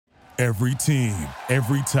Every team,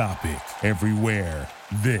 every topic, everywhere.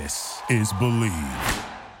 This is Believe.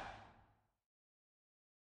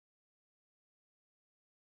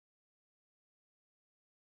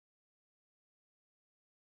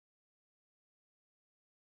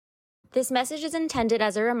 This message is intended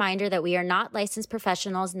as a reminder that we are not licensed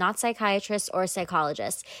professionals, not psychiatrists or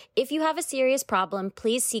psychologists. If you have a serious problem,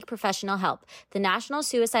 please seek professional help. The National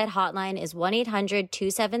Suicide Hotline is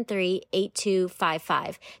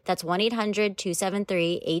 1-800-273-8255. That's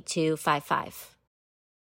 1-800-273-8255.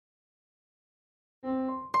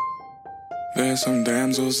 There's some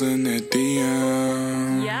damsels in the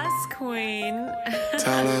DM. Yes, queen.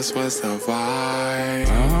 Tell us what's the vibe.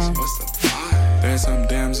 There's some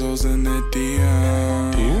damsels in the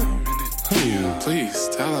DM. Please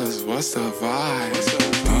tell us what's the vibe.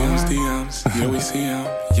 DMs, yeah we see them,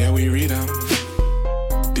 yeah we read them.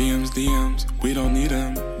 DMs, we don't need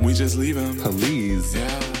them, we just leave them. Please.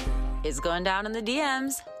 Yeah. It's going down in the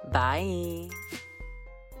DMs. Bye.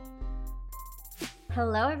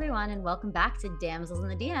 Hello, everyone, and welcome back to Damsels in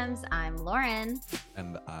the DMs. I'm Lauren.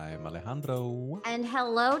 And I'm Alejandro. And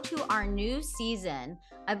hello to our new season.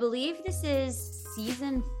 I believe this is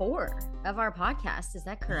season 4 of our podcast. Is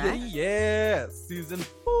that correct? Yeah, season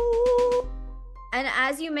 4. And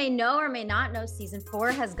as you may know or may not know, season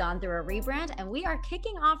 4 has gone through a rebrand, and we are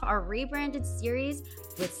kicking off our rebranded series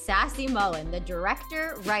with Sassy Moen, the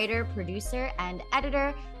director, writer, producer, and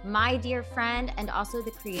editor, my dear friend, and also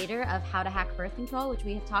the creator of How to Hack Birth Control, which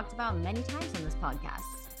we have talked about many times on this podcast.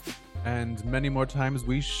 And many more times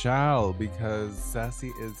we shall, because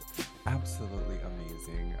Sassy is absolutely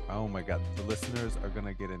amazing. Oh my God, the listeners are going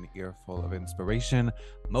to get an earful of inspiration,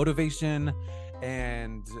 motivation,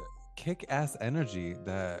 and kick-ass energy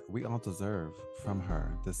that we all deserve from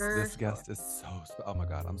her. This guest is oh my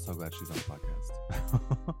God, I'm so glad she's on the podcast.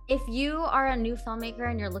 If you are a new filmmaker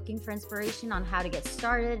and you're looking for inspiration on how to get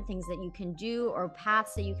started, things that you can do or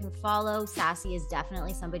paths that you can follow, Sassy is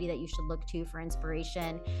definitely somebody that you should look to for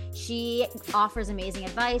inspiration. She offers amazing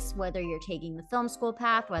advice, whether you're taking the film school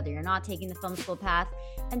path, whether you're not taking the film school path,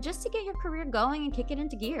 and just to get your career going and kick it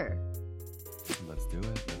into gear. Let's do it.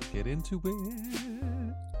 Let's get into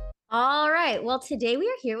it. All right. Well, today we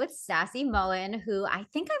are here with Sassy Moen, who I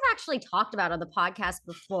think I've actually talked about on the podcast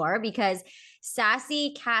before, because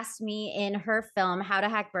Sassy cast me in her film, How to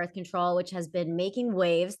Hack Birth Control, which has been making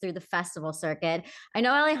waves through the festival circuit. I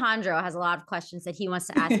know Alejandro has a lot of questions that he wants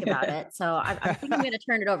to ask about it. So I think I'm going to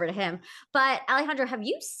turn it over to him. But Alejandro, have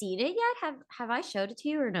you seen it yet? Have I showed it to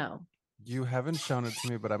you or no? You haven't shown it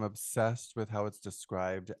to me, but I'm obsessed with how it's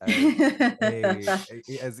described as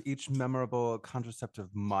each memorable contraceptive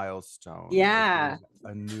milestone. Yeah.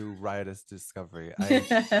 A new riotous discovery.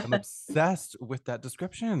 I'm obsessed with that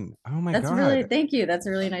description. Oh my God. Thank you. That's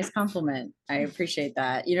a really nice compliment. I appreciate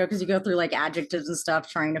that. You know, because you go through like adjectives and stuff,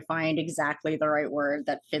 trying to find exactly the right word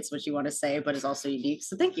that fits what you want to say, but is also unique.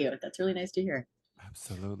 So thank you. That's really nice to hear.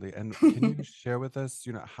 Absolutely. And can you share with us,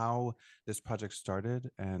 how this project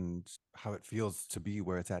started and how it feels to be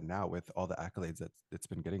where it's at now with all the accolades that it's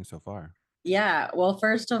been getting so far? Yeah. Well,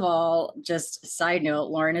 first of all, just side note,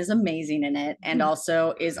 Lauren is amazing in it and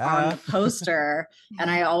also is on the poster.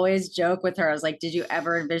 And I always joke with her. I was like, did you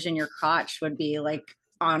ever envision your crotch would be like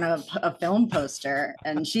on a film poster?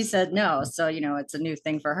 And she said no. So, it's a new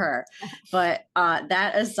thing for her. But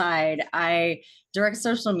that aside, I direct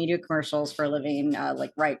social media commercials for a living,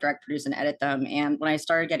 write, direct, produce, and edit them. And when I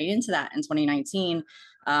started getting into that in 2019,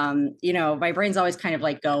 my brain's always kind of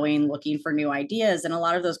like looking for new ideas. And a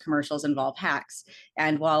lot of those commercials involve hacks.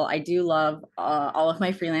 And while I do love all of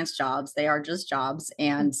my freelance jobs, they are just jobs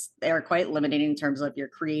and they are quite limiting in terms of your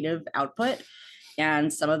creative output.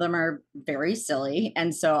 And some of them are very silly.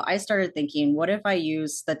 And so I started thinking, what if I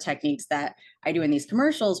use the techniques that I do in these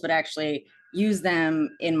commercials, but actually use them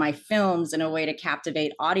in my films in a way to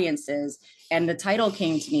captivate audiences? And the title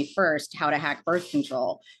came to me first, How to Hack Birth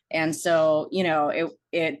Control. And so,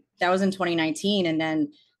 that was in 2019. And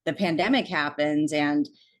then the pandemic happened and,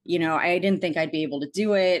 I didn't think I'd be able to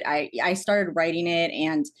do it. I started writing it.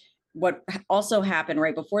 And what also happened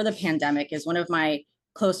right before the pandemic is one of my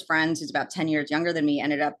close friends who's about 10 years younger than me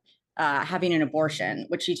ended up having an abortion,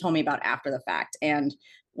 which she told me about after the fact. And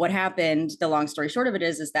what happened, the long story short of it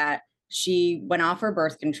is that she went off her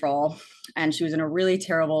birth control and she was in a really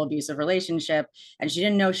terrible abusive relationship. And she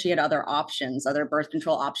didn't know she had other birth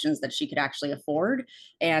control options that she could actually afford.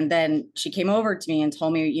 And then she came over to me and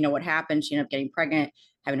told me, what happened. She ended up getting pregnant,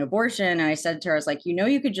 having an abortion. And I said to her, I was like,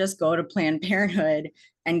 you could just go to Planned Parenthood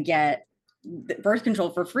and get birth control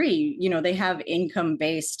for free. They have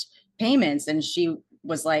income-based payments. And she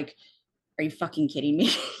was like, are you fucking kidding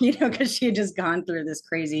me? Because she had just gone through this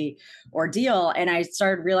crazy ordeal. And I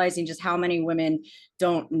started realizing just how many women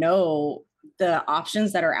don't know the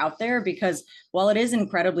options that are out there, because while it is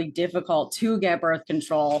incredibly difficult to get birth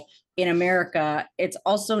control in America, it's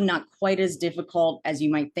also not quite as difficult as you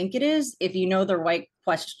might think it is if you know the right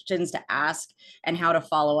questions to ask and how to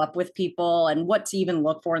follow up with people and what to even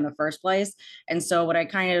look for in the first place. And so what I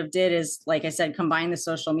kind of did is, like I said, combine the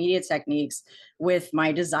social media techniques with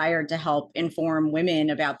my desire to help inform women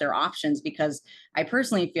about their options, because I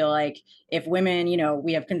personally feel like if women,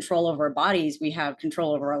 we have control over our bodies, we have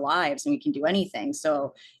control over our lives, and we can do anything.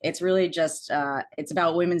 So it's really just, it's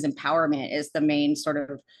about women's empowerment is the main sort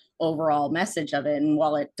of overall message of it. And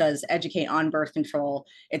while it does educate on birth control,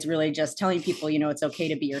 it's really just telling people, it's okay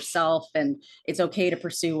to be yourself, and it's okay to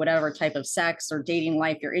pursue whatever type of sex or dating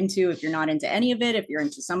life you're into. If you're not into any of it, if you're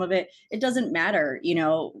into some of it, it doesn't matter.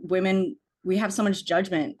 Women, we have so much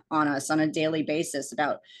judgment on us on a daily basis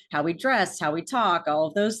about how we dress, how we talk, all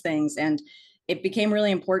of those things. And it became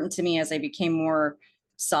really important to me as I became more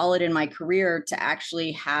solid in my career to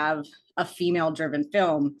actually have a female driven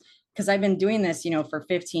film, because I've been doing this, for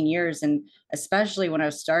 15 years. And especially when I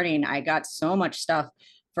was starting, I got so much stuff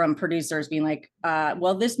from producers being like,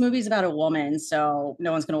 well, this movie's about a woman, so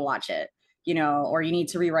no one's going to watch it, or you need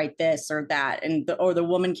to rewrite this or that. And or the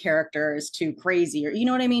woman character is too crazy, or, you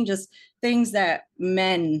know what I mean? Just things that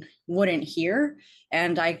men wouldn't hear.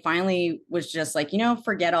 And I finally was just like,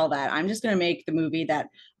 forget all that. I'm just going to make the movie that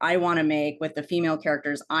I want to make with the female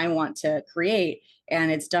characters I want to create. And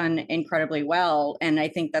it's done incredibly well. And I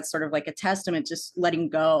think that's sort of like a testament, just letting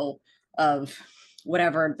go of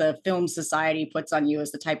whatever the film society puts on you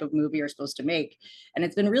as the type of movie you're supposed to make. And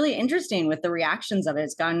it's been really interesting with the reactions of it.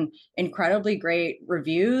 It's gotten incredibly great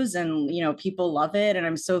reviews, and, people love it. And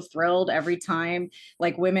I'm so thrilled every time,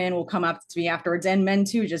 like, women will come up to me afterwards, and men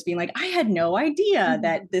too, just being like, I had no idea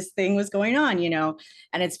that this thing was going on,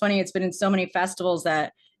 And it's funny, it's been in so many festivals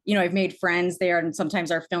that, I've made friends there, and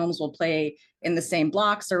sometimes our films will play in the same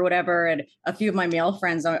blocks or whatever. And a few of my male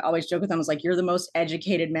friends, I always joke with them, I was like, you're the most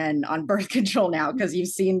educated men on birth control now, because you've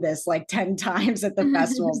seen this like 10 times at the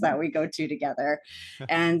festivals that we go to together.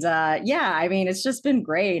 And it's just been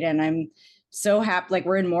great. And I'm so happy, like,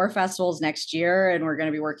 we're in more festivals next year, and we're going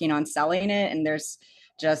to be working on selling it. And there's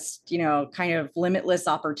just, kind of limitless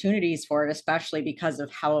opportunities for it, especially because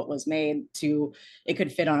of how it was made. It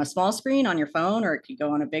could fit on a small screen on your phone, or it could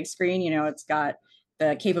go on a big screen. It's got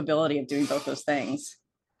the capability of doing both those things.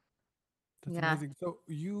 That's amazing. So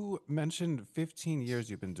you mentioned 15 years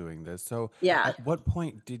you've been doing this. So yeah, at what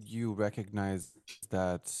point did you recognize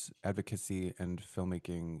that advocacy and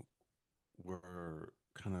filmmaking were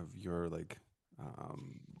kind of your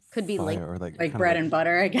could be fire, or like bread and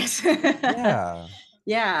butter, I guess? Yeah.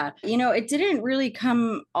 Yeah. It didn't really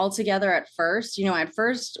come all together at first. At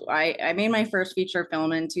first I made my first feature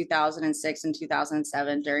film in 2006 and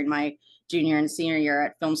 2007 during my junior and senior year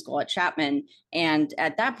at film school at Chapman. And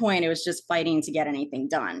at that point, it was just fighting to get anything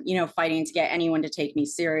done, fighting to get anyone to take me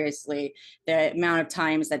seriously. The amount of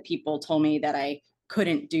times that people told me that I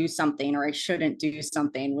couldn't do something or I shouldn't do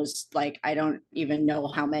something was like, I don't even know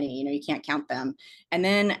how many, you can't count them. And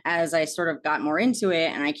then as I sort of got more into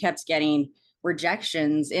it, and I kept getting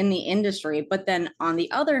rejections in the industry, but then on the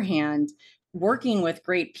other hand, working with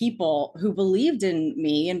great people who believed in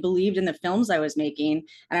me and believed in the films I was making.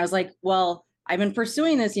 And I was like, well, I've been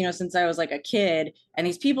pursuing this, since I was like a kid, and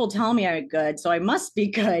these people tell me I'm good, so I must be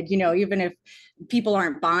good, even if people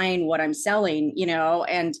aren't buying what I'm selling,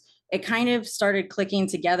 and it kind of started clicking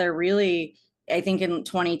together really, I think in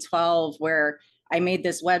 2012, where I made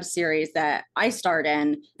this web series that I starred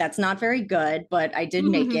in that's not very good, but I did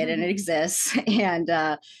make it and it exists. And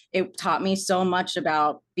it taught me so much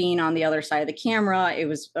about being on the other side of the camera. It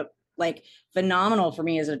was phenomenal for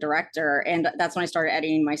me as a director. And that's when I started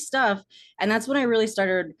editing my stuff. And that's when I really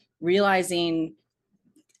started realizing,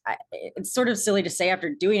 it's sort of silly to say after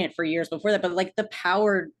doing it for years before that, but the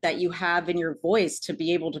power that you have in your voice to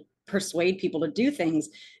be able to persuade people to do things.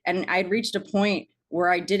 And I'd reached a point where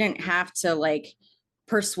I didn't have to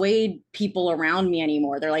persuade people around me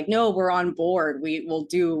anymore. They're like, no, we're on board. We will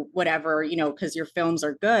do whatever, because your films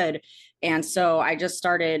are good. And so I just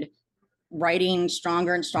started writing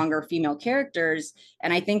stronger and stronger female characters.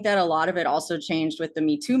 And I think that a lot of it also changed with the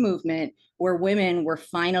Me Too movement, where women were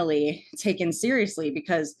finally taken seriously,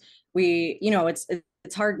 because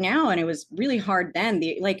it's hard now. And it was really hard then.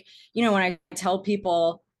 When I tell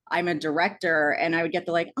people I'm a director, and I would get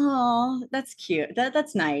the like, oh, that's cute.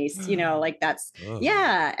 That's nice. Like that's,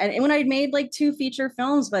 yeah. And when I made like 2 feature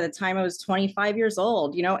films by the time I was 25 years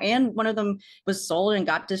old, and one of them was sold and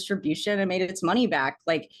got distribution and made its money back.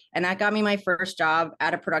 Like, and that got me my first job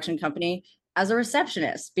at a production company as a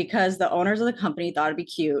receptionist, because the owners of the company thought it'd be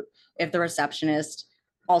cute if the receptionist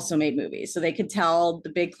also made movies. So they could tell the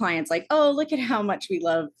big clients like, oh, look at how much we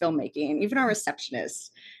love filmmaking. Even our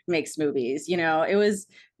receptionist makes movies. It was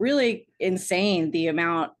really insane the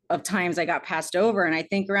amount of times I got passed over. And I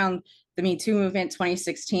think around the Me Too movement,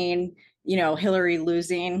 2016, Hillary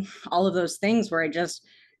losing, all of those things where I just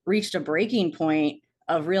reached a breaking point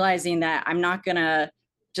of realizing that I'm not going to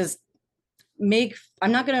make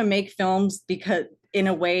films because in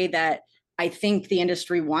a way that I think the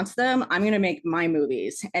industry wants them. I'm going to make my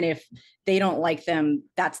movies. And if they don't like them,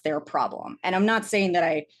 that's their problem. And I'm not saying that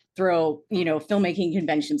I throw, filmmaking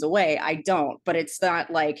conventions away. I don't, but it's not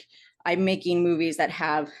like I'm making movies that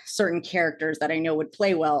have certain characters that I know would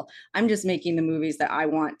play well. I'm just making the movies that I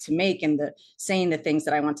want to make and saying the things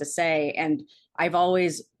that I want to say. And I've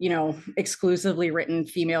always, exclusively written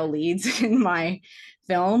female leads in my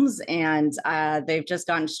films, and they've just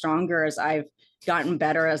gotten stronger as I've gotten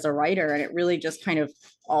better as a writer. And it really just kind of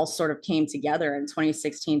all sort of came together in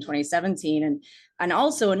 2016, 2017. And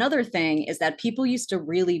also another thing is that people used to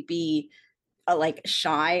really be like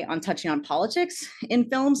shy on touching on politics in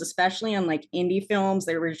films, especially on like indie films.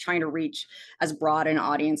 They were trying to reach as broad an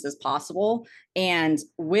audience as possible. And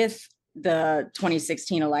with the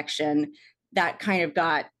 2016 election, that kind of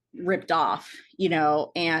got ripped off,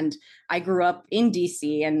 and I grew up in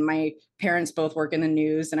DC, and my parents both work in the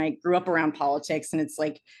news, and I grew up around politics, and it's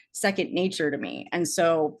like second nature to me. And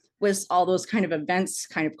so with all those kind of events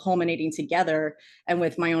kind of culminating together, and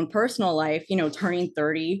with my own personal life, turning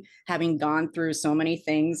 30, having gone through so many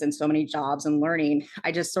things and so many jobs and learning,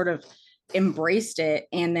 I just sort of embraced it.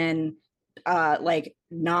 And then like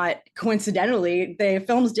not coincidentally, the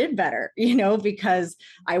films did better, because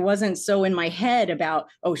I wasn't so in my head about,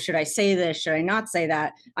 oh, should I say this? Should I not say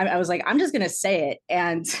that? I was like, I'm just going to say it,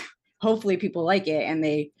 and hopefully people like it, and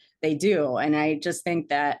they do. And I just think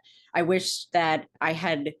that I wish that I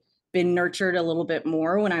had been nurtured a little bit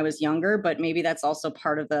more when I was younger, but maybe that's also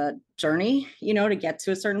part of the journey, to get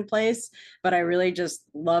to a certain place. But I really just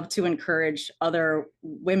love to encourage other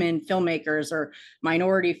women filmmakers or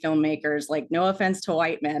minority filmmakers. Like, no offense to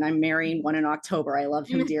white men, I'm marrying one in October. I love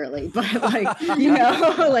him dearly, but like,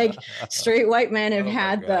 like straight white men have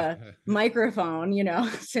had the microphone,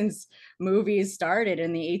 since movies started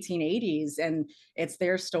in the 1880s, and it's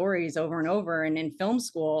their stories over and over. And in film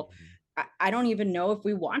school, I don't even know if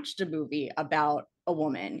we watched a movie about a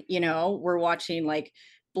woman. We're watching like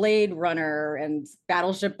Blade Runner and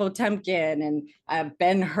Battleship Potemkin and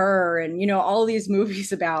Ben-Hur and, all these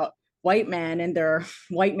movies about white men and their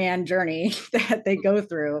white man journey that they go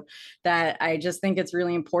through, that I just think it's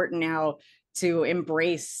really important now to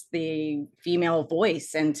embrace the female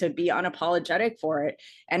voice and to be unapologetic for it.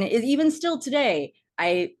 And even still today,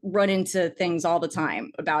 I run into things all the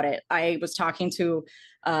time about it. I was talking to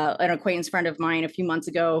an acquaintance friend of mine a few months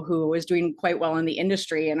ago who was doing quite well in the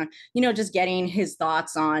industry, and just getting his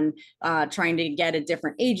thoughts on trying to get a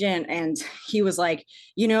different agent. And he was like,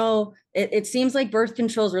 it seems like birth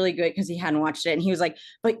control is really good, because he hadn't watched it. And he was like,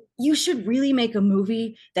 but you should really make a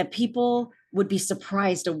movie that people would be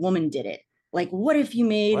surprised a woman did it. Like, what if you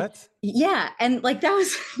made what? Yeah. And like, that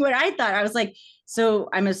was what I thought. I was like, so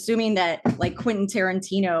I'm assuming that like Quentin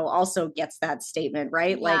Tarantino also gets that statement,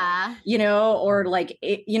 right? Yeah. Like, or like,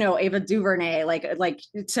 Ava DuVernay, like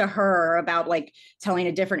to her about like telling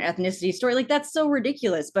a different ethnicity story. Like, that's so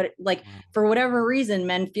ridiculous. But like, for whatever reason,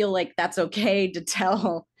 men feel like that's okay to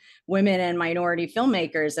tell women and minority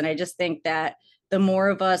filmmakers. And I just think that the more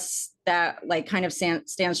of us that like kind of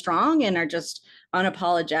stand strong and are just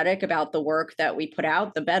unapologetic about the work that we put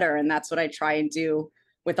out, the better. And that's what I try and do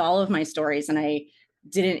with all of my stories. And I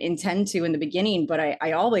didn't intend to in the beginning, but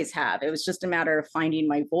I always have. It was just a matter of finding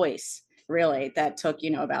my voice, really, that took,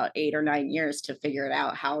 about 8 or 9 years to figure it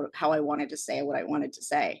out, how I wanted to say what I wanted to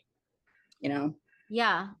say,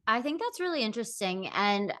 Yeah, I think that's really interesting.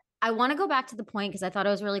 And I want to go back to the point, because I thought it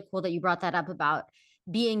was really cool that you brought that up about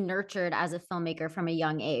being nurtured as a filmmaker from a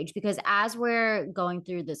young age, because as we're going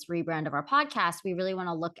through this rebrand of our podcast, we really want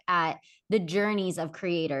to look at the journeys of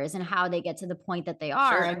creators and how they get to the point that they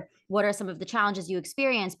are. Sure. And what are some of the challenges you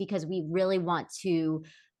experience, because we really want to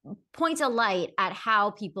point a light at how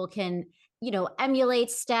people can emulate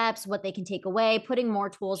steps, what they can take away, putting more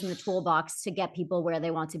tools in the toolbox to get people where they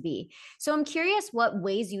want to be. So I'm curious what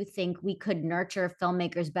ways you think we could nurture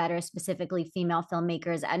filmmakers better, specifically female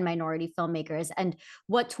filmmakers and minority filmmakers, and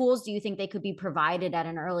what tools do you think they could be provided at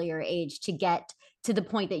an earlier age to get to the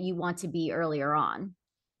point that you want to be earlier on?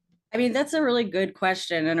 I mean, that's a really good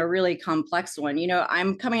question and a really complex one.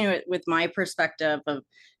 I'm coming with my perspective of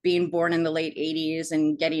being born in the late 80s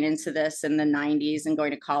and getting into this in the 90s and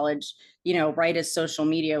going to college, right as social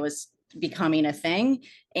media was becoming a thing.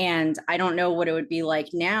 And I don't know what it would be like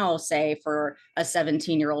now, say, for a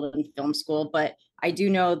 17-year-old in film school, but I do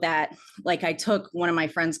know that, like, I took one of my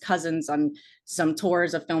friend's cousins on some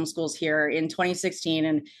tours of film schools here in 2016.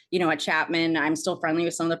 And, at Chapman, I'm still friendly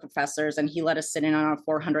with some of the professors, and he let us sit in on a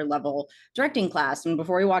 400 level directing class. And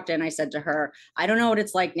before we walked in, I said to her, I don't know what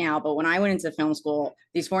it's like now, but when I went into film school,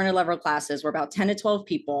 these 400 level classes were about 10 to 12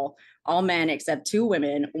 people, all men except 2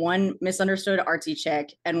 women, one misunderstood artsy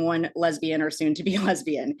chick and one lesbian or soon to be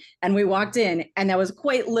lesbian. And we walked in, and that was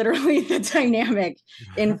quite literally the dynamic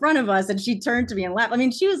in front of us. And she turned to me and laughed. I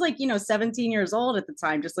mean, she was like, 17 years old at the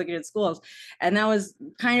time, just looking at schools. And that was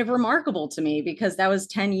kind of remarkable to me, because that was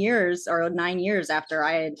 10 years or 9 years after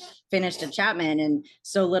I had finished at Chapman, and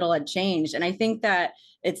so little had changed. And I think that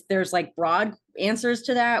there's like broad answers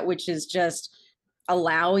to that, which is just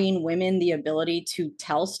allowing women the ability to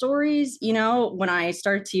tell stories. When I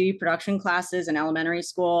started TV production classes in elementary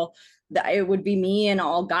school, it would be me and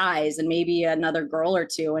all guys and maybe another girl or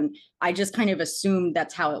two. And I just kind of assumed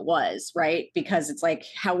that's how it was, right? Because it's like,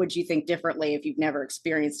 how would you think differently if you've never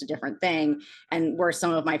experienced a different thing? And where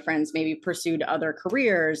some of my friends maybe pursued other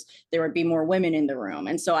careers, there would be more women in the room.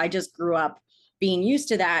 And so I just grew up being used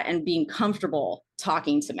to that and being comfortable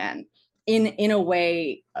talking to men in a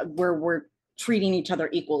way where we're treating each other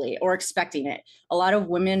equally or expecting it. A lot of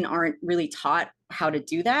women aren't really taught how to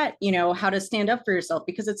do that, how to stand up for yourself,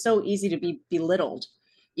 because it's so easy to be belittled,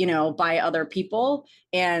 by other people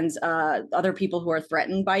and other people who are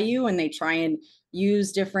threatened by you. And they try and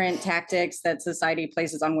use different tactics that society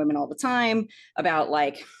places on women all the time about,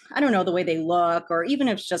 like, I don't know, the way they look, or even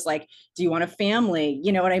if it's just like, do you want a family?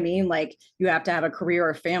 You know what I mean? Like, you have to have a career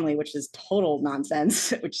or family, which is total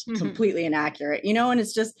nonsense, which is completely inaccurate, and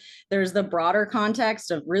it's just, there's the broader context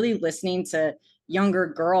of really listening to younger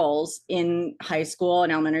girls in high school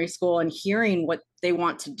and elementary school and hearing what they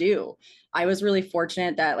want to do. I was really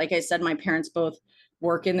fortunate that, like I said, my parents both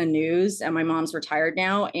work in the news, and my mom's retired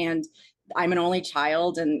now, and I'm an only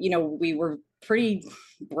child, and we were pretty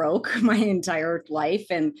broke my entire life,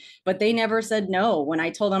 but they never said no. When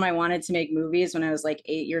I told them I wanted to make movies when I was like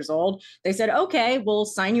 8 years old, they said, okay, we'll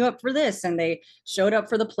sign you up for this. And they showed up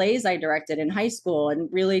for the plays I directed in high school, and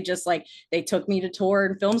really just like, they took me to tour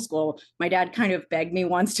in film school. My dad kind of begged me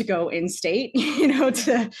once to go in state,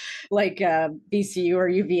 to like BCU or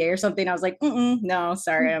UVA or something. I was like, no,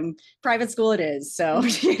 sorry, I'm private school it is. So,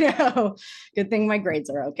 good thing my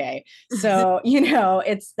grades are okay. So,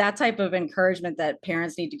 it's that type of encouragement that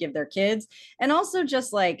parents need to give their kids. And also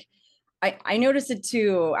just like, I noticed it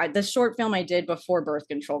too. The short film I did before birth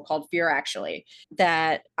control called Fear Actually,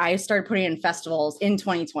 that I started putting in festivals in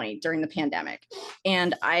 2020 during the pandemic.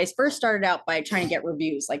 And I first started out by trying to get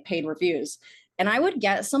reviews, like paid reviews. And I would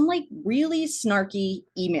get some like really snarky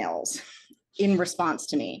emails in response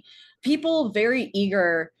to me. People very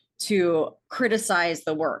eager to criticize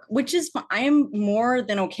the work, which is, I am more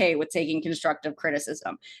than okay with taking constructive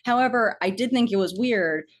criticism. However, I did think it was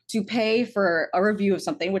weird to pay for a review of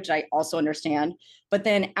something, which I also understand. But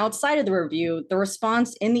then outside of the review, the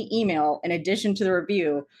response in the email, in addition to the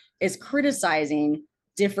review, is criticizing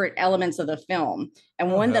different elements of the film.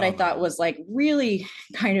 And one that I thought was like really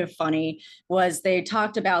kind of funny was they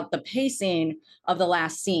talked about the pacing of the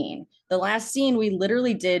last scene. The last scene, we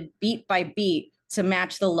literally did beat by beat to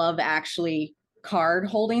match the Love Actually card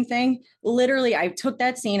holding thing. Literally, I took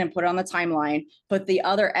that scene and put it on the timeline, put the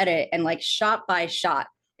other edit, and like shot by shot,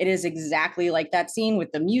 it is exactly like that scene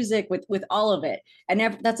with the music, with all of it. And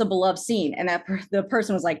that's a beloved scene. And the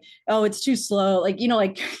person was like, oh, it's too slow, like,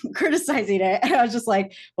 like criticizing it. And I was just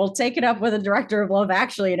like, well, take it up with the director of Love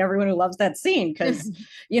Actually and everyone who loves that scene. Because,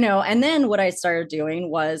 and then what I started doing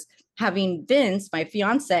was having Vince, my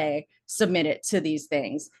fiance, submit it to these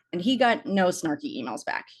things. And he got no snarky emails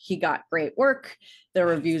back. He got great work. The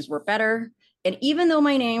reviews were better. And even though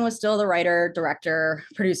my name was still the writer, director,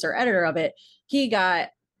 producer, editor of it, he got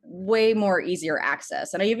way more easier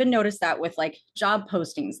access. And I even noticed that with like job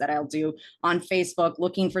postings that I'll do on Facebook,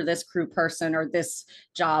 looking for this crew person or this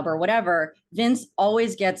job or whatever, Vince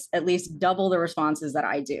always gets at least double the responses that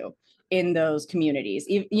I do. in those communities,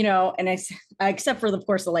 you know, and except for, of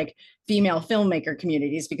course, the like female filmmaker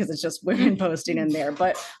communities, because it's just women posting in there,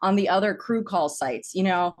 but on the other crew call sites, you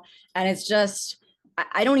know, and it's just,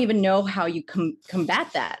 I don't even know how you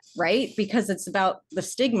combat that, right? Because it's about the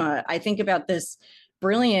stigma. I think about this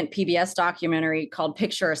brilliant PBS documentary called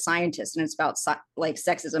Picture a Scientist, and it's about like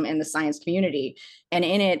sexism in the science community. And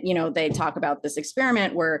in it, you know, they talk about this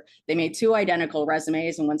experiment where they made two identical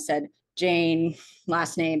resumes, and one said Jane,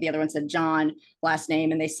 last name, the other one said John, last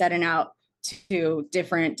name, and they sent it out to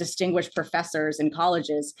different distinguished professors in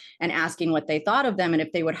colleges and asking what they thought of them and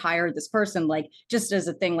if they would hire this person, like just as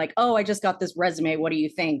a thing, like, oh, I just got this resume, what do you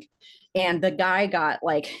think? And the guy got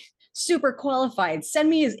like super qualified, send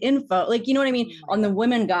me his info, like, you know what I mean? On the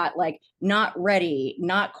women got like not ready,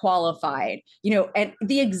 not qualified, you know, and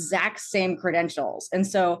the exact same credentials. And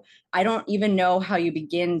so I don't even know how you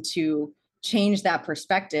begin to change that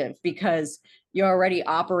perspective, because you're already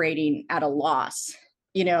operating at a loss,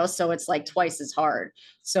 you know, so it's like twice as hard.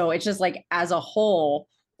 So it's just like, as a whole,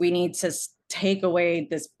 we need to take away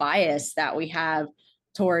this bias that we have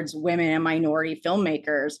towards women and minority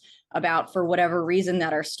filmmakers about, for whatever reason,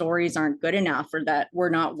 that our stories aren't good enough or that we're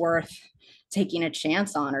not worth taking a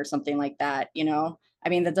chance on or something like that, you know? I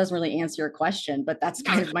mean, that doesn't really answer your question, but that's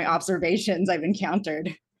kind of my observations I've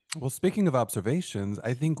encountered. Well, speaking of observations,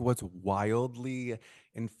 I think what's wildly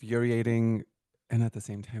infuriating and at the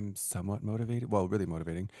same time somewhat motivating, well, really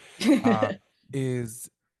motivating, is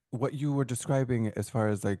what you were describing as far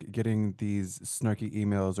as like getting these snarky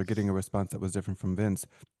emails or getting a response that was different from Vince.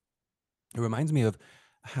 It reminds me of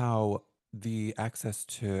how the access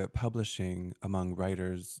to publishing among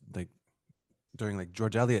writers, like during like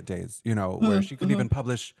George Eliot days, you know, where she couldn't even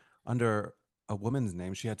publish under a woman's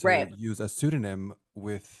name. She had to use a pseudonym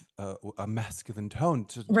with a masculine tone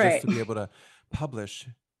to just to be able to publish.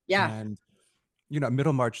 And you know,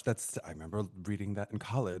 Middlemarch, I remember reading that in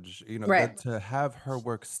college, you know, that to have her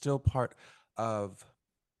work still part of,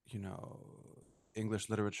 you know, English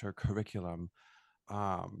literature curriculum,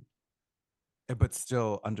 but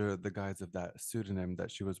still under the guise of that pseudonym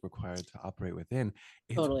that she was required to operate within.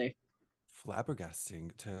 It's totally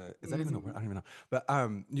flabbergasting is that even a word? I don't even know. But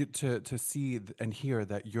to see and hear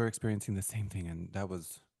that you're experiencing the same thing, and that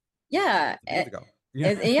was days ago.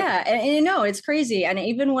 And you know, it's crazy. And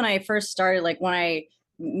even when I first started, like when I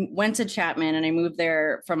went to Chapman and I moved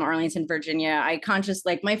there from Arlington, Virginia, I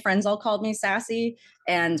like my friends all called me Sassy,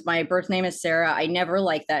 and my birth name is Sarah. I never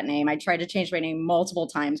liked that name. I tried to change my name multiple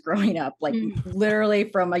times growing up, like literally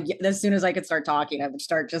from as soon as I could start talking, I would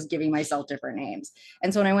start just giving myself different names.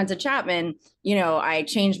 And so when I went to Chapman, you know, I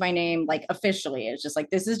changed my name like officially. It's just like,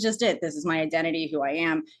 this is just it. This is my identity, who I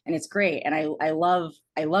am. And it's great. And I love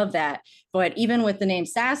that. But even with the name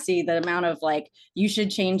Sassy, the amount of like, you should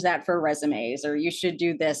change that for resumes, or you should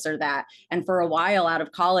do this or that. And for a while out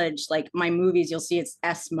of college, like my movies, you'll see it's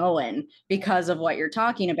S. Moen because of what you're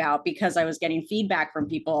talking about, because I was getting feedback from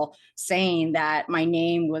people saying that my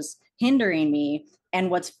name was hindering me. And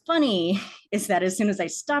what's funny is that as soon as I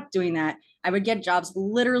stopped doing that, I would get jobs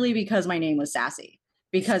literally because my name was Sassy,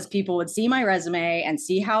 because people would see my resume and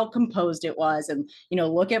see how composed it was, and, you know,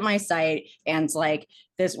 look at my site. And it's like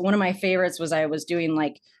this, one of my favorites was I was doing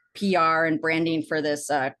like PR and branding for this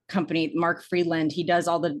company, Mark Friedland. He does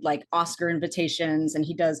all the like Oscar invitations, and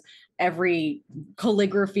he does every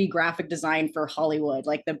calligraphy graphic design for Hollywood,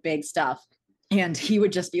 like the big stuff. And he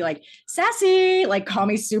would just be like, Sassy, like call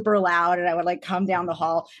me super loud. And I would like come down the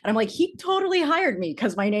hall, and I'm like, he totally hired me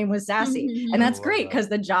because my name was Sassy. And that's great, because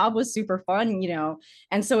the job was super fun, you know?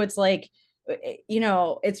 And so it's like, you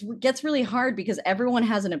know, it gets really hard because everyone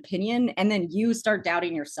has an opinion, and then you start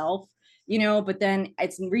doubting yourself, you know. But then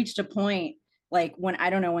it's reached a point, like when, I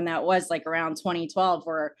don't know when that was, like around 2012,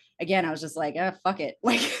 where again, I was just like, fuck it.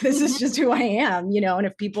 Like, this is just who I am, you know? And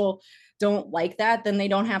if people don't like that, then they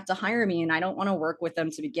don't have to hire me. And I don't want to work with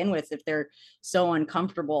them to begin with if they're so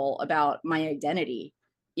uncomfortable about my identity.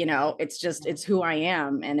 You know, it's just, it's who I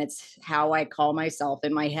am, and it's how I call myself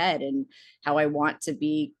in my head and how I want to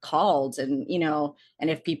be called. And, you know, and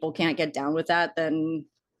if people can't get down with that, then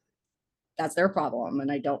that's their problem.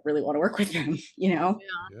 And I don't really want to work with them, you know?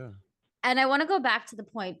 Yeah. And I want to go back to the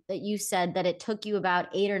point that you said that it took you about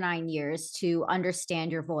 8 or 9 years to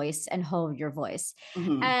understand your voice and hone your voice.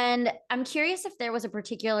 And I'm curious if there was a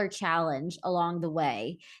particular challenge along the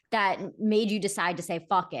way that made you decide to say,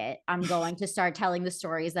 fuck it, I'm going to start telling the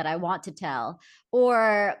stories that I want to tell,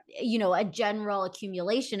 or, you know, a general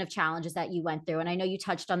accumulation of challenges that you went through. And I know you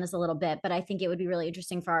touched on this a little bit, but I think it would be really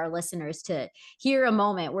interesting for our listeners to hear a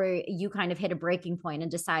moment where you kind of hit a breaking point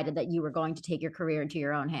and decided that you were going to take your career into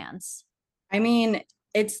your own hands. I mean,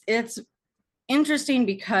 it's interesting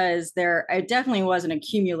because it definitely was an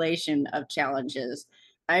accumulation of challenges.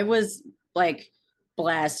 I was like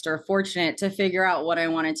blessed or fortunate to figure out what I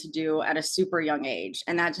wanted to do at a super young age,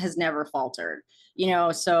 and that has never faltered.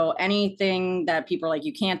 So anything that people are like,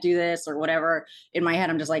 you can't do this or whatever, in my head,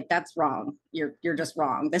 I'm just like, that's wrong. You're just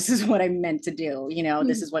wrong. This is what I'm meant to do.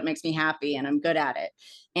 This is what makes me happy and I'm good at it.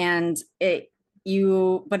 And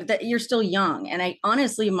you're still young. And I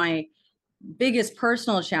honestly, my biggest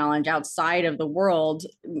personal challenge outside of the world,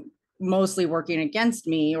 mostly working against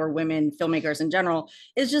me or women filmmakers in general,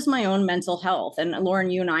 is just my own mental health. And Lauren,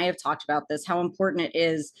 you and I have talked about this, how important it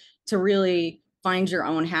is to really find your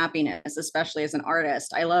own happiness, especially as an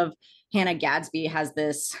artist. I love Hannah Gadsby has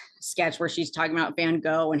this sketch where she's talking about Van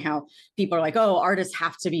Gogh and how people are like, oh, artists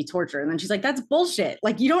have to be tortured. And then she's like, that's bullshit.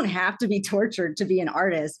 Like, you don't have to be tortured to be an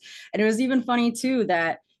artist. And it was even funny too,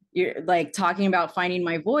 that you're like talking about finding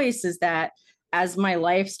my voice, is that as my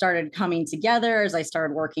life started coming together, as I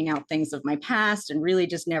started working out things of my past and really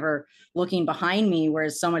just never looking behind me,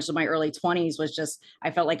 whereas so much of my early 20s was just,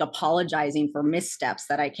 I felt like apologizing for missteps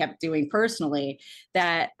that I kept doing personally,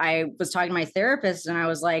 that I was talking to my therapist and I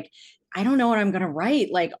was like, I don't know what I'm going to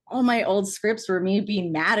write. Like, all my old scripts were me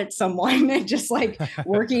being mad at someone and just like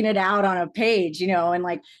working it out on a page, and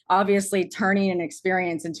like obviously turning an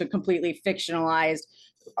experience into a completely fictionalized,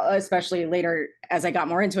 especially later as I got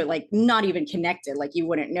more into it, like not even connected, like you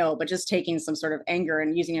wouldn't know, but just taking some sort of anger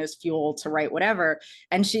and using it as fuel to write whatever.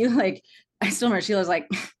 And she I still remember she was like,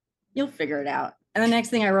 you'll figure it out. And the next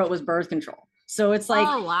thing I wrote was birth control. So it's like,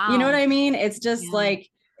 Oh, wow. you know what I mean? It's just like,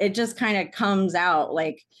 it just kind of comes out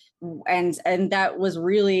like, and that was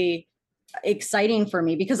really exciting for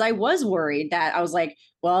me because I was worried that I was like,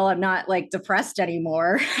 well, I'm not like depressed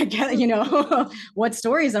anymore. I get, what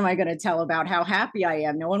stories am I going to tell about how happy I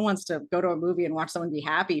am? No one wants to go to a movie and watch someone be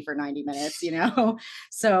happy for 90 minutes,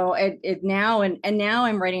 So now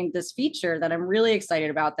I'm writing this feature that I'm really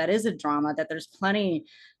excited about. That is a drama, that there's plenty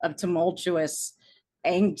of tumultuous,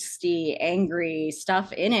 angsty, angry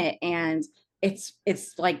stuff in it. And it's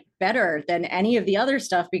like better than any of the other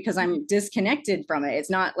stuff because I'm disconnected from it.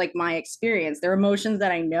 It's not like my experience. There are emotions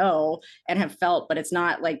that I know and have felt, but it's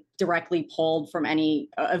not like directly pulled from any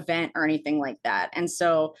event or anything like that. And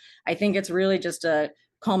so I think it's really just a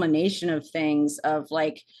culmination of things, of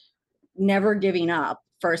like never giving up,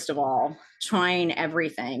 first of all, trying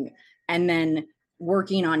everything, and then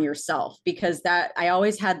working on yourself, because that I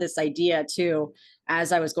always had this idea too,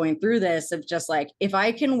 as I was going through this, of just like, if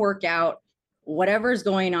I can work out whatever's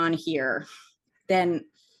going on here, then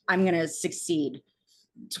I'm going to succeed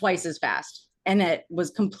twice as fast. And it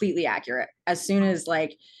was completely accurate. As soon as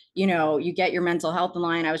you get your mental health in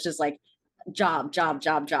line, I was just like, job,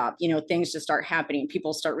 things just start happening.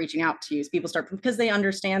 People start reaching out to you. Because they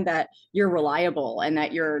understand that you're reliable and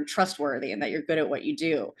that you're trustworthy and that you're good at what you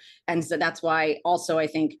do. And so that's why also I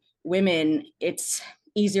think women, it's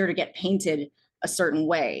easier to get painted a certain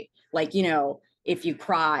way. Like, if you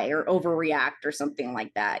cry or overreact or something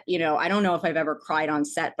like that, I don't know if I've ever cried on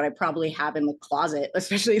set, but I probably have in the closet,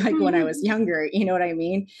 especially like when I was younger, you know what I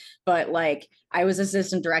mean? But like, I was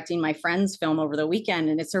assistant directing my friend's film over the weekend,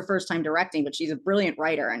 and it's her first time directing, but she's a brilliant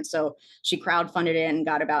writer. And so she crowdfunded it and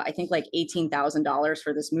got about, I think like $18,000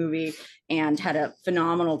 for this movie, and had a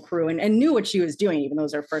phenomenal crew and knew what she was doing, even though it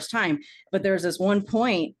was her first time. But there's this one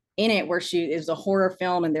point in it where it was a horror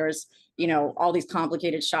film, and there's all these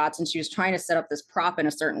complicated shots, and she was trying to set up this prop in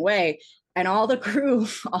a certain way. And all the crew,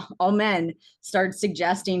 all men, started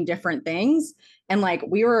suggesting different things. And like,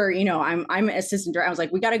 we were, I'm assistant director. I was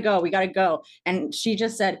like, we got to go. And she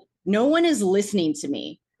just said, no one is listening to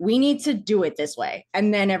me. We need to do it this way.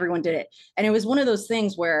 And then everyone did it. And it was one of those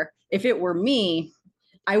things where if it were me,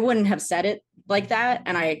 I wouldn't have said it like that.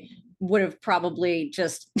 And I would have probably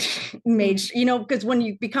just made, because when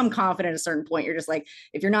you become confident at a certain point, you're just like,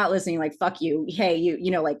 if you're not listening, like, fuck you. Hey,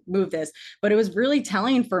 like move this. But it was really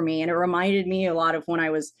telling for me. And it reminded me a lot of when I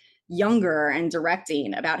was younger and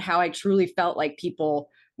directing, about how I truly felt like people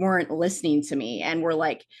weren't listening to me and were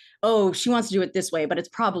like, oh, she wants to do it this way, but it's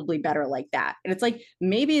probably better like that. And it's like,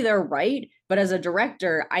 maybe they're right. But as a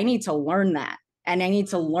director, I need to learn that. And I need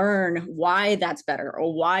to learn why that's better,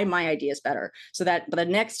 or why my idea is better, so that the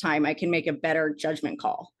next time I can make a better judgment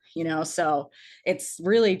call, So it's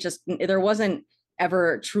really just, there wasn't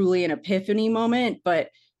ever truly an epiphany moment, but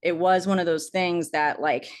it was one of those things that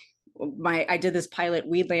like I did this pilot,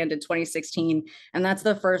 Weedland, in 2016. And that's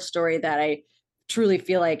the first story that I truly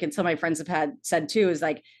feel like, and some of my friends have said too, is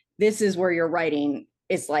like, this is where your writing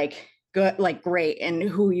is like good, like great. And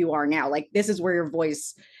who you are now, like, this is where your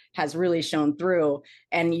voice has really shown through.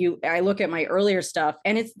 And I look at my earlier stuff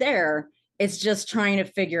and it's there. It's just trying to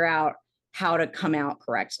figure out how to come out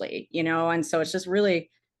correctly, you know? And so it's just really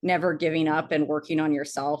never giving up and working on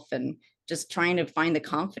yourself and just trying to find the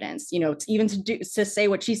confidence, you know, to say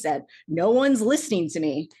what she said, no one's listening to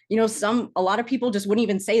me. You know, a lot of people just wouldn't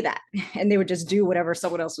even say that, and they would just do whatever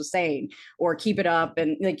someone else was saying, or keep it up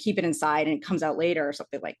and like keep it inside and it comes out later or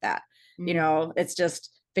something like that. You know, it's just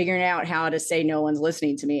figuring out how to say no one's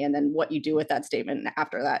listening to me, and then what you do with that statement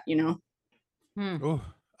after that, you know? Oh,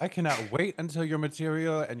 I cannot wait until your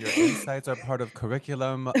material and your insights are part of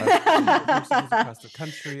curriculum of universities across the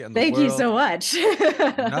country and the Thank world. you so much.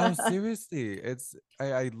 No, seriously,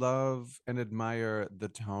 I love and admire the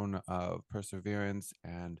tone of perseverance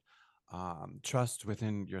and trust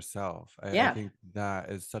within yourself. I think that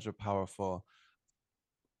is such a powerful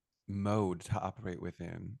mode to operate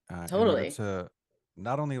within in order Totally. to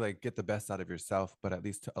not only like get the best out of yourself, but at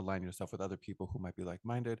least to align yourself with other people who might be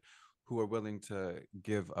like-minded, who are willing to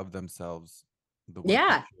give of themselves the work that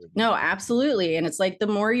Yeah, you're no, doing. absolutely. And it's like the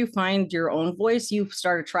more you find your own voice, you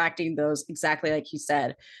start attracting those, exactly like you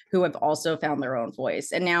said, who have also found their own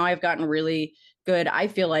voice. And now I've gotten really good, I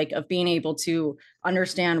feel like, of being able to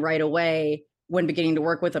understand right away when beginning to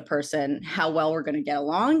work with a person, how well we're going to get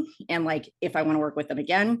along. And like, if I want to work with them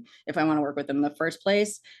again, if I want to work with them in the first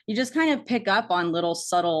place, you just kind of pick up on little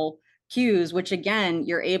subtle cues, which again,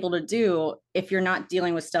 you're able to do if you're not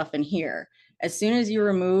dealing with stuff in here. As soon as you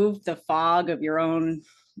remove the fog of your own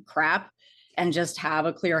crap and just have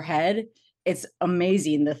a clear head, it's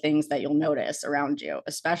amazing the things that you'll notice around you,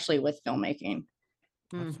 especially with filmmaking.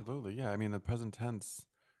 Absolutely. Yeah. I mean, the present tense,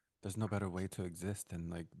 there's no better way to exist than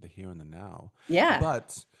like the here and the now. Yeah.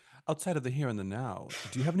 But outside of the here and the now,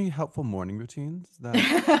 do you have any helpful morning routines that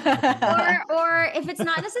or if it's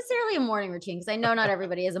not necessarily a morning routine, because I know not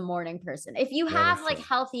everybody is a morning person, if you have that's like true.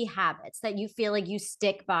 healthy habits that you feel like you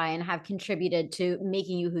stick by and have contributed to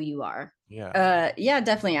making you who you are. Yeah,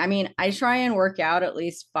 definitely. I mean, I try and work out at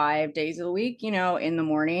least 5 days a week, you know, in the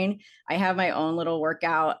morning. I have my own little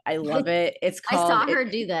workout. I love it. It's I called saw her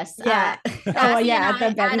do this. Yeah. Oh Sassy yeah, and at the I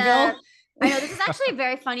had Bentonville. I know this is actually a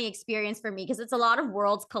very funny experience for me because it's a lot of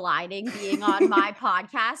worlds colliding being on my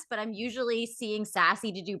podcast, but I'm usually seeing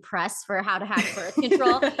Sassy to do press for How to Hack Birth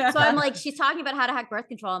Control. So I'm like, she's talking about how to hack birth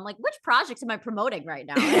control. I'm like, which projects am I promoting right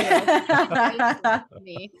now? Anyway,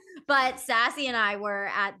 me. But Sassy and I were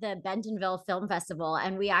at the Bentonville Film Festival,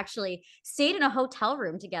 and we actually stayed in a hotel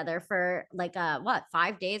room together for like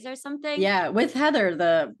 5 days or something. Yeah, with Heather,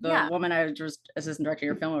 the Yeah. woman I was just assistant directing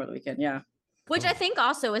your film over the weekend. Yeah. Which I think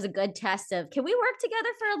also is a good test of, can we work together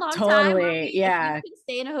for a long time? Totally. Yeah. If you can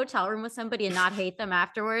stay in a hotel room with somebody and not hate them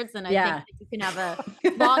afterwards, then I Yeah. think that you can have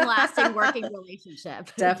a long-lasting working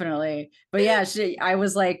relationship. Definitely. But yeah, I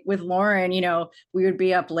was like with Lauren, you know, we would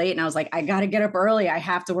be up late and I was like, I got to get up early. I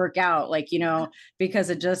have to work out, like, you know, because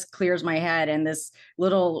it just clears my head. And this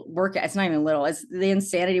little workout, it's not even little, it's the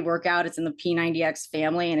Insanity workout. It's in the P90X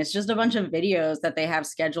family. And it's just a bunch of videos that they have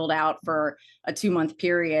scheduled out for a 2-month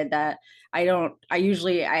period that I don't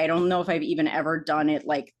know if I've even ever done it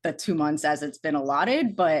like the 2 months as it's been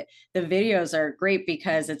allotted, but the videos are great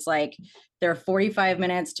because it's like, they're 45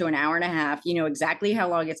 minutes to an hour and a half. You know exactly how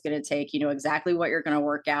long it's going to take. You know exactly what you're going to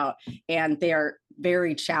work out. And they're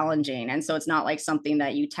very challenging. And so it's not like something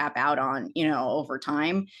that you tap out on, you know, over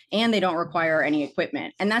time. And they don't require any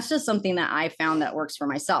equipment. And that's just something that I found that works for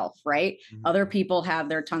myself, right? Mhm. Other people have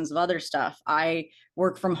their tons of other stuff. I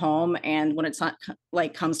work from home. And when it's not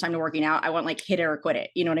like comes time to working out, I want like hit it or quit it.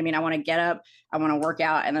 You know what I mean? I want to get up, I want to work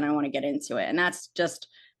out, and then I want to get into it. And that's just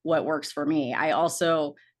what works for me. I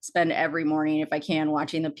also spend every morning, if I can,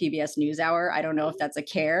 watching the PBS NewsHour. I don't know if that's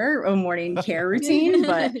a morning care routine,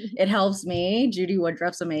 but it helps me. Judy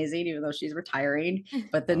Woodruff's amazing, even though she's retiring,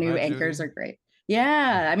 but the new anchors are great.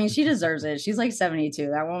 Yeah, I mean, she deserves it. She's like 72.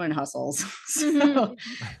 That woman hustles. So,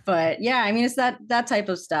 but yeah, I mean, it's that type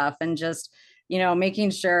of stuff, and just, you know, making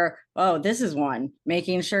sure, oh, this is one,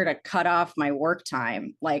 making sure to cut off my work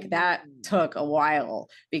time. Like that took a while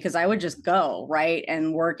because I would just go right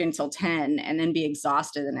and work until 10 and then be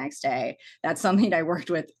exhausted the next day. That's something I worked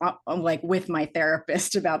with, like with my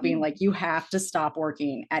therapist about being like, you have to stop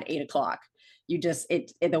working at 8 o'clock. You just,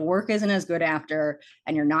 the work isn't as good after,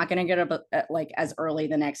 and you're not going to get up like as early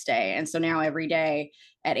the next day. And so now every day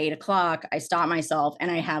at 8 o'clock, I stop myself and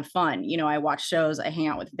I have fun. You know, I watch shows, I hang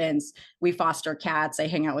out with Vince, we foster cats, I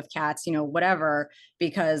hang out with cats, you know, whatever,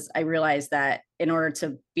 because I realize that in order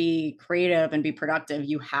to be creative and be productive,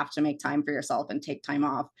 you have to make time for yourself and take time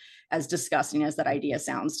off, as disgusting as that idea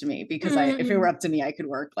sounds to me, because if it were up to me, I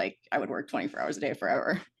would work 24 hours a day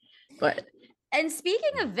forever. But And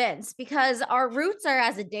speaking of Vince, because our roots are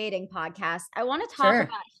as a dating podcast, I want to talk Sure.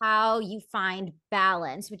 about how you find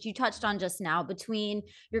balance, which you touched on just now, between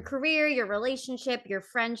your career, your relationship, your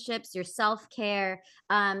friendships, your self-care.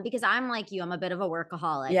 Because I'm like you, I'm a bit of a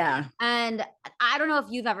workaholic. Yeah. And I don't know if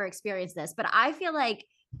you've ever experienced this, but I feel like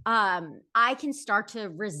I can start to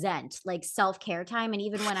resent like self-care time. And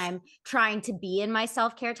even when I'm trying to be in my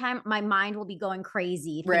self-care time, my mind will be going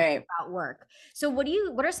crazy thinking Right. about work. So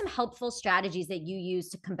what are some helpful strategies that you use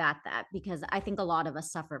to combat that? Because I think a lot of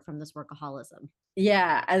us suffer from this workaholism.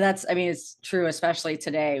 Yeah, and I mean, it's true, especially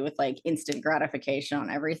today with like instant gratification on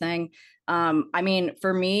everything. I mean,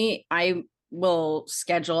 for me, I will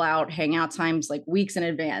schedule out hangout times like weeks in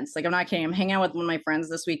advance. Like, I'm not kidding. I'm hanging out with one of my friends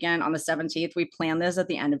this weekend on the 17th. We planned this at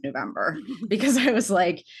the end of November because I was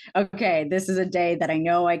like, okay, this is a day that I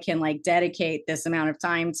know I can like dedicate this amount of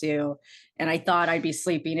time to. And I thought I'd be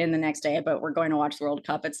sleeping in the next day, but we're going to watch the World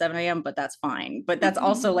Cup at 7 a.m. But that's fine. But that's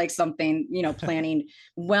also like something, planning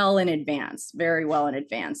well in advance, very well in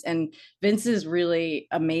advance. And Vince is really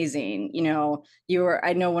amazing.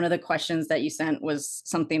 I know one of the questions that you sent was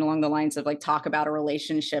something along the lines of like, talk about a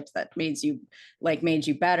relationship that made you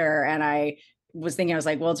better. And I was thinking, I was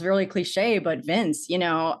like, well, it's really cliche, but Vince,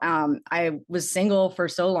 I was single for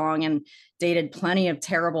so long and dated plenty of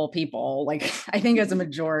terrible people. Like, I think as a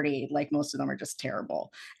majority, like most of them are just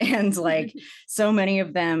terrible. And like so many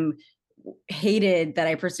of them hated that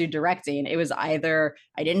I pursued directing. It was either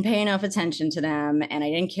I didn't pay enough attention to them and I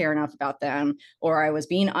didn't care enough about them, or I was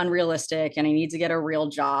being unrealistic and I need to get a real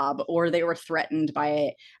job, or they were threatened by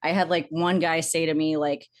it. I had like one guy say to me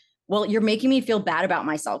like, well, you're making me feel bad about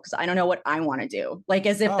myself because I don't know what I want to do. Like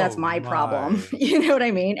as if that's my problem. You know what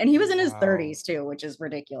I mean? And he was in his 30s too, which is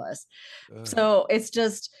ridiculous. Ugh. So it's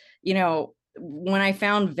just, when I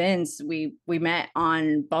found Vince, we met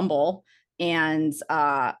on Bumble and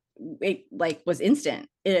it like was instant.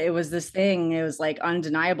 It was this thing. It was like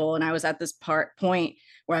undeniable. And I was at this point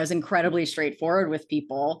where I was incredibly straightforward with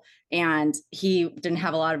people, and he didn't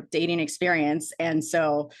have a lot of dating experience. And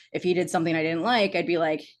so if he did something I didn't like, I'd be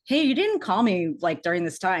like, hey, you didn't call me like during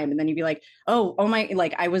this time. And then he'd be like, oh my,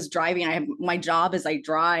 like I was driving. My job is I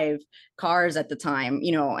drive cars at the time,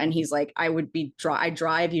 and he's like, I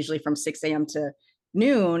drive usually from 6 a.m. to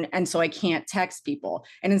noon. And so I can't text people.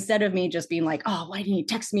 And instead of me just being like, oh, why didn't you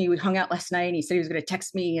text me? We hung out last night and he said he was going to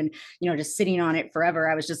text me and, just sitting on it forever.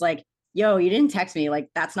 I was just like, yo, you didn't text me. Like,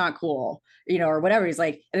 that's not cool, or whatever. He's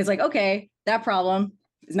like, and it's like, okay, that problem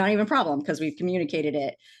is not even a problem because we've communicated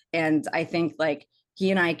it. And I think like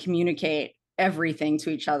he and I communicate everything to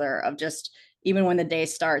each other of just, even when the day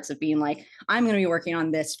starts, of being like, I'm going to be working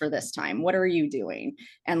on this for this time. What are you doing?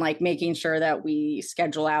 And like making sure that we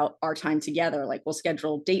schedule out our time together. Like we'll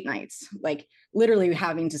schedule date nights, like literally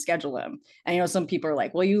having to schedule them. And, some people are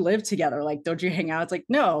like, well, you live together. Like, don't you hang out? It's like,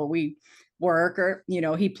 no, we work, or,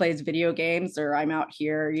 he plays video games or I'm out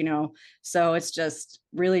here, so it's just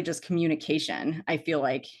really just communication, I feel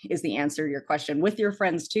like, is the answer to your question with your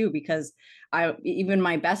friends too, because even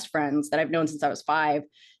my best friends that I've known since I was 5,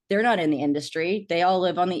 they're not in the industry. They all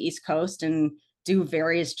live on the East Coast and do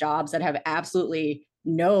various jobs that have absolutely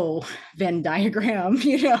no Venn diagram,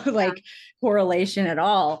 like correlation at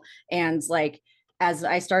all. And like, as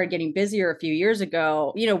I started getting busier a few years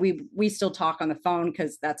ago, we still talk on the phone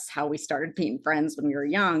because that's how we started being friends when we were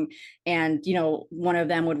young. And, one of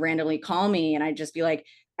them would randomly call me and I'd just be like,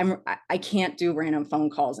 I can't do random phone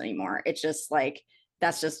calls anymore. It's just like,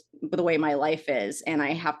 that's just the way my life is. And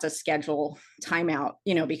I have to schedule time out,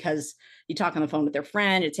 because you talk on the phone with their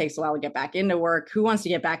friend, it takes a while to get back into work. Who wants to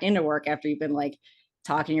get back into work after you've been like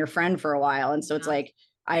talking to your friend for a while? And so it's like,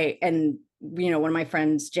 one of my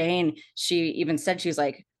friends, Jane, she even said, she was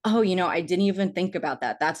like, oh, I didn't even think about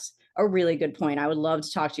that. That's a really good point. I would love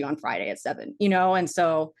to talk to you on Friday at 7, and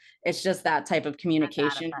so it's just that type of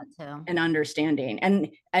communication and understanding. And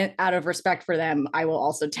out of respect for them, I will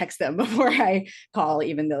also text them before I call,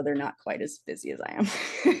 even though they're not quite as busy as I am.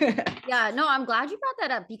 Yeah, no, I'm glad you brought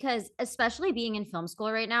that up because especially being in film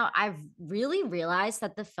school right now, I've really realized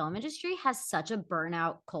that the film industry has such a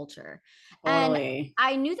burnout culture. Totally. And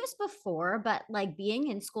I knew this before, but like being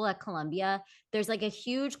in school at Columbia, there's like a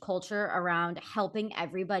huge culture around helping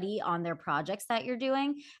everybody on their projects that you're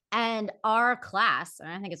doing. And our class,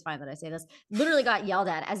 and I think it's fine that I say this, literally got yelled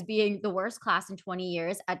at as being the worst class in 20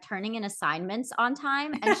 years at turning in assignments on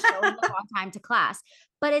time and showing up on time to class.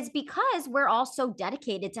 But it's because we're all so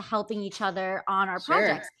dedicated to helping each other on our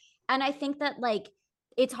projects. And I think that like,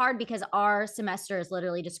 it's hard because our semester is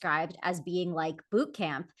literally described as being like boot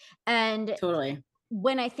camp. And totally,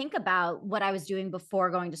 when I think about what I was doing before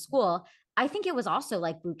going to school, I think it was also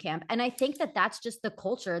like boot camp. And I think that that's just the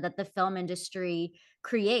culture that the film industry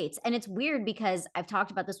creates. And it's weird because I've talked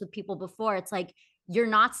about this with people before. It's like, you're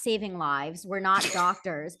not saving lives. We're not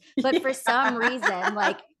doctors. But for some reason,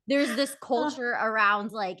 like there's this culture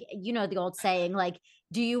around like, you know, the old saying, like,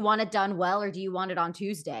 do you want it done well or do you want it on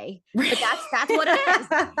Tuesday? But that's what it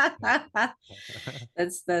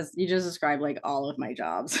is. That's you just described like all of my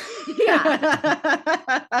jobs.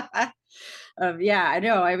 Yeah. Yeah, I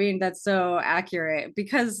know. I mean, that's so accurate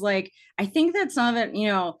because like I think that some of it, you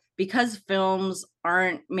know, because films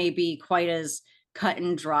aren't maybe quite as cut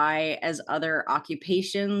and dry as other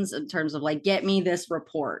occupations in terms of like, get me this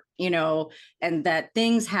report, you know, and that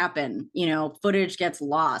things happen, you know, footage gets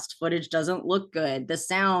lost, footage doesn't look good, the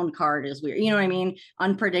sound card is weird, you know what I mean?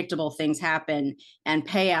 Unpredictable things happen and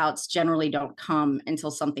payouts generally don't come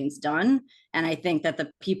until something's done. And I think that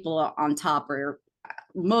the people on top are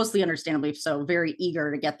mostly understandably so very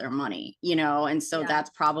eager to get their money, you know, and so that's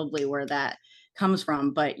probably where that comes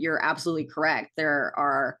from. But you're absolutely correct. There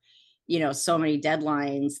are, you know, so many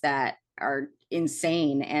deadlines that are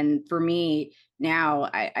insane. And for me now,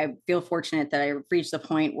 I feel fortunate that I've reached the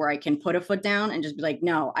point where I can put a foot down and just be like,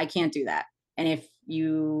 no, I can't do that. And if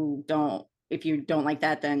you don't like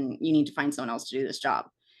that, then you need to find someone else to do this job,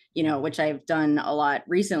 you know, which I've done a lot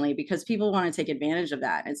recently because people want to take advantage of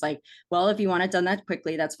that. It's like, well, if you want it done that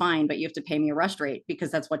quickly, that's fine, but you have to pay me a rush rate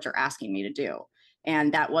because that's what you're asking me to do.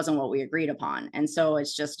 And that wasn't what we agreed upon. And so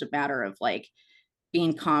it's just a matter of like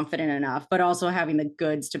being confident enough, but also having the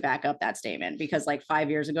goods to back up that statement. Because like 5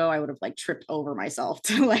 years ago, I would have like tripped over myself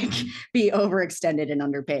to like be overextended and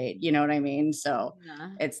underpaid. You know what I mean? So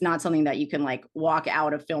it's not something that you can like walk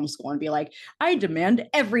out of film school and be like, I demand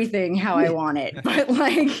everything how I want it. But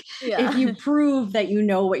like, if you prove that you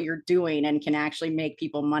know what you're doing and can actually make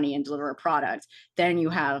people money and deliver a product, then you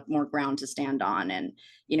have more ground to stand on. And,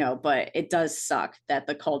 you know, but it does suck that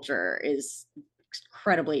the culture is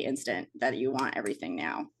incredibly instant, that you want everything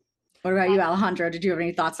now. What about you, Alejandro? Did you have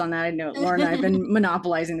any thoughts on that? I know Lauren and I have been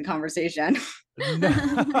monopolizing the conversation.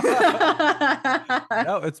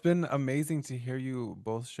 No, it's been amazing to hear you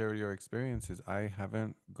both share your experiences. I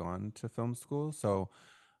haven't gone to film school, so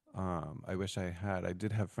I wish I had. I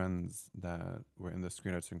did have friends that were in the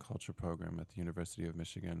Screen Arts and Culture program at the University of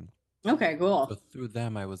Michigan. Okay, cool. So through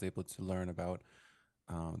them, I was able to learn about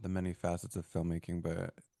the many facets of filmmaking,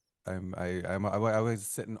 but I always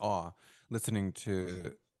sit in awe listening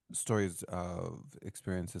to stories of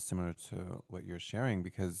experiences similar to what you're sharing,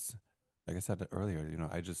 because like I said earlier, you know,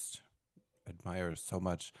 I just admire so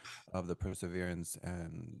much of the perseverance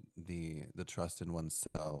and the trust in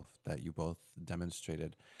oneself that you both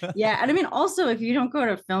demonstrated. Yeah. And I mean, also, if you don't go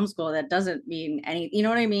to film school, that doesn't mean any, you know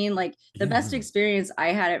what I mean? Like the best experience I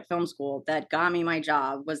had at film school that got me my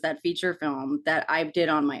job was that feature film that I did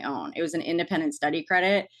on my own. It was an independent study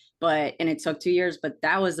credit, and it took 2 years, but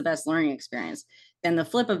that was the best learning experience. Then the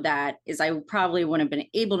flip of that is I probably wouldn't have been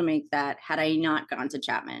able to make that had I not gone to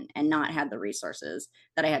Chapman and not had the resources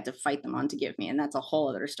that I had to fight them on to give me. And that's a whole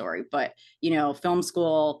other story. But, you know, film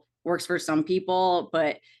school works for some people,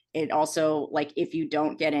 but it also, like, if you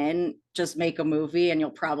don't get in, just make a movie and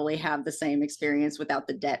you'll probably have the same experience without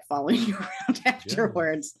the debt following you around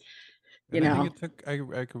afterwards. And I think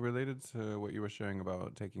I could relate it to what you were sharing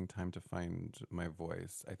about taking time to find my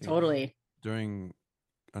voice. I think totally. During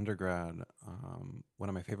undergrad, one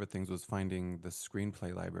of my favorite things was finding the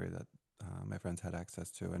screenplay library that my friends had access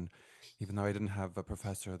to. And even though I didn't have a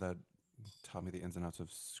professor that taught me the ins and outs of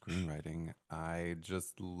screenwriting, I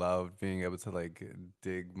just loved being able to like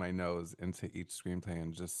dig my nose into each screenplay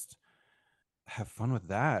and just have fun with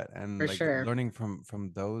that, and For like sure. learning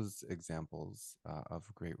from those examples of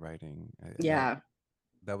great writing. Yeah.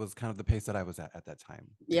 That was kind of the pace that I was at that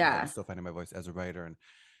time. You know, I Yeah. was still finding my voice as a writer, and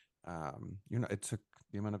you know, it took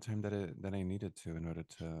the amount of time that I needed to in order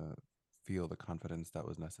to feel the confidence that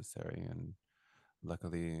was necessary. And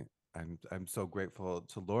luckily, I'm so grateful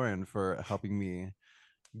to Lauren for helping me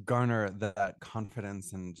garner that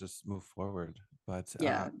confidence and just move forward. But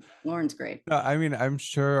Yeah. Lauren's great. I mean, I'm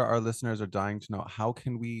sure our listeners are dying to know, how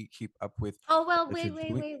can we keep up with Oh, well, what wait. you're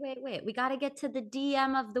doing? We got to get to the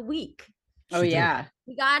DM of the week. Oh, yeah.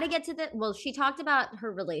 We got to get to well, she talked about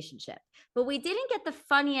her relationship, but we didn't get the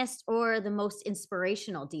funniest or the most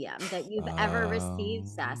inspirational DM that you've ever received,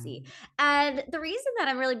 Sassy. And the reason that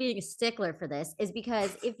I'm really being a stickler for this is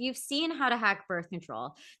because if you've seen How to Hack Birth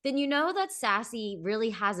Control, then you know that Sassy really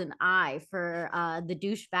has an eye for the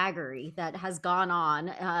douchebaggery that has gone on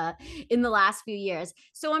in the last few years.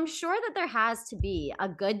 So I'm sure that there has to be a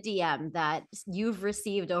good DM that you've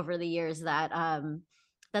received over the years that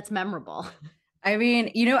that's memorable. I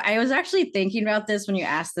mean, I was actually thinking about this when you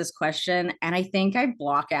asked this question, and I think I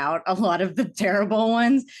block out a lot of the terrible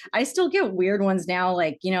ones. I still get weird ones now,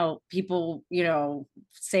 like, people,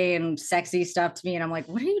 saying sexy stuff to me, and I'm like,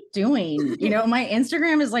 what are you doing? My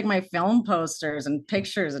Instagram is like my film posters and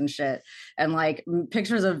pictures and shit, and like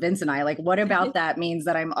pictures of Vince and I. Like, what about that means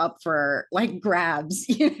that I'm up for like grabs,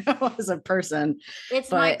 as a person?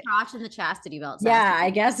 It's my crotch and the chastity belt. Yeah, I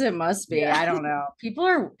guess it must be. I don't know.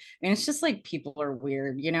 It's just like people are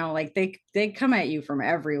weird, like they come at you from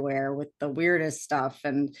everywhere with the weirdest stuff.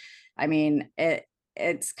 And I mean,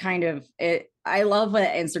 it's kind of it. I love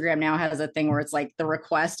that Instagram now has a thing where it's like the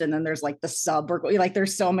request and then there's like the sub, like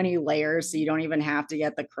there's so many layers, so you don't even have to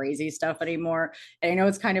get the crazy stuff anymore. And I know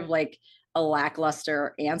it's kind of like a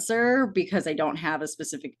lackluster answer because I don't have a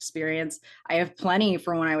specific experience. I have plenty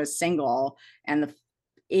from when I was single, and the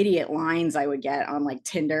idiot lines I would get on like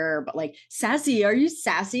Tinder, but like, sassy, are you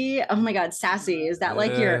sassy? Oh my God, sassy. Is that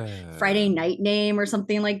like your Friday night name or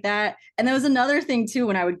something like that? And there was another thing too,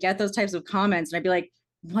 when I would get those types of comments and I'd be like,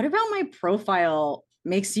 what about my profile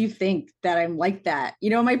makes you think that I'm like that?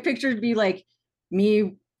 My picture would be like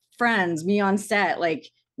me, friends, me on set, like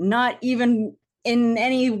not even in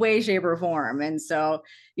any way, shape or form. And so,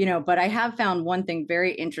 but I have found one thing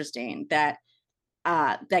very interesting that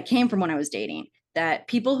came from when I was dating, that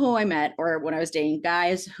people who I met or when I was dating,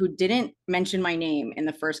 guys who didn't mention my name in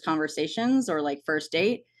the first conversations or like first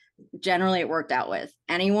date, generally it worked out with.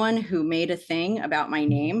 Anyone who made a thing about my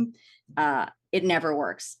name, it never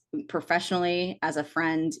works professionally, as a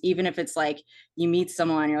friend. Even if it's like you meet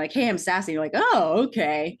someone, you're like, hey, I'm sassy. You're like, oh,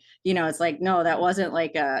 okay. It's like, no, that wasn't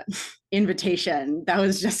like a invitation. That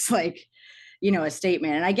was just like, a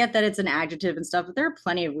statement. And I get that it's an adjective and stuff, but there are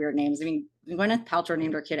plenty of weird names. I mean, Gwyneth Paltrow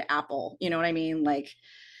named her kid Apple. You know what I mean? Like,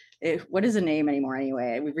 what is a name anymore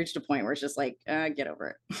anyway? We've reached a point where it's just like, get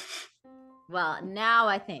over it. Well, now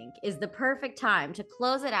I think is the perfect time to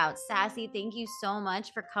close it out. Sassy, thank you so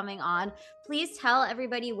much for coming on. Please tell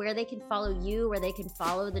everybody where they can follow you, where they can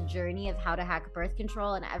follow the journey of how to hack birth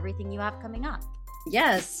control and everything you have coming up.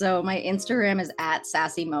 Yes. So my Instagram is at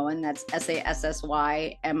Sassy Mohen. That's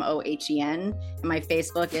SassYMohen. And my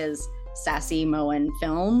Facebook is Sassy Mohen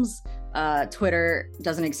Films. Twitter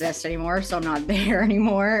doesn't exist anymore, so I'm not there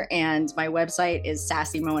anymore. And my website is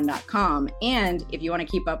sassymohen.com. And if you want to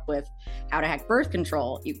keep up with how to hack birth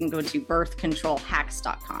control, you can go to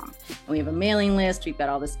birthcontrolhacks.com. And we have a mailing list. We've got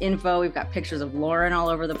all this info. We've got pictures of Lauren all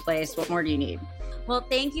over the place. What more do you need? Well,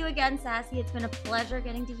 thank you again, Sassy. It's been a pleasure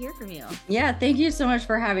getting to hear from you. Yeah, thank you so much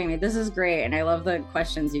for having me. This is great. And I love the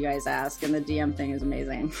questions you guys ask. And the DM thing is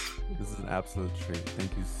amazing. This is an absolute treat.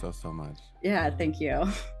 Thank you so much. Yeah, thank you.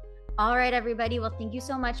 All right, everybody. Well, thank you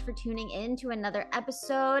so much for tuning in to another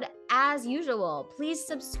episode. As usual, please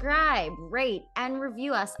subscribe, rate, and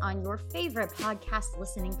review us on your favorite podcast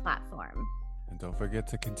listening platform. And don't forget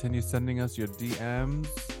to continue sending us your DMs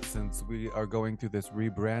since we are going through this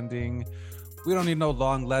rebranding. We don't need no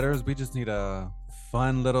long letters. We just need a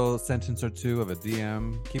fun little sentence or two of a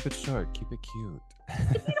DM. Keep it short. Keep it cute. If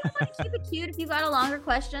you don't want to keep it cute, if you've got a longer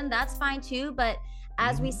question, that's fine too. But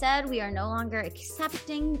as we said, we are no longer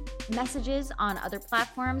accepting messages on other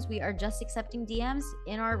platforms. We are just accepting DMs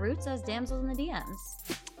in our roots as damsels in the DMs.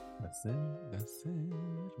 That's it.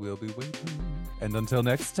 We'll be waiting. And until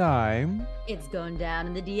next time, it's going down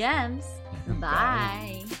in the DMs.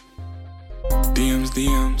 Bye.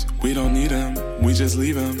 DMs, we don't need them. We just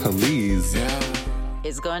leave them. Please. Yeah.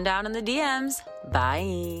 It's going down in the DMs.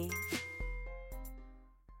 Bye.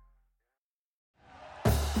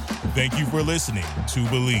 Thank you for listening to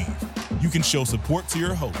Believe. You can show support to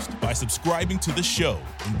your host by subscribing to the show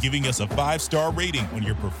and giving us a 5-star rating on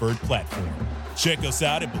your preferred platform. Check us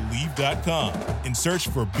out at Believe.com and search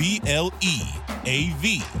for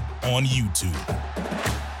BLEAV on YouTube.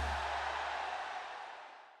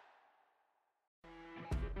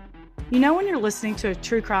 You know when you're listening to a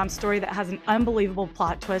true crime story that has an unbelievable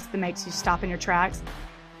plot twist that makes you stop in your tracks?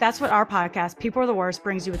 That's what our podcast, People Are the Worst,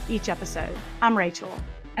 brings you with each episode. I'm Rachel.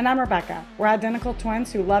 And I'm Rebecca. We're identical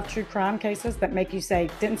twins who love true crime cases that make you say,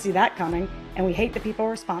 didn't see that coming, and we hate the people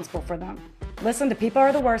responsible for them. Listen to People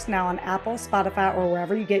Are the Worst now on Apple, Spotify, or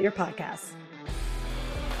wherever you get your podcasts.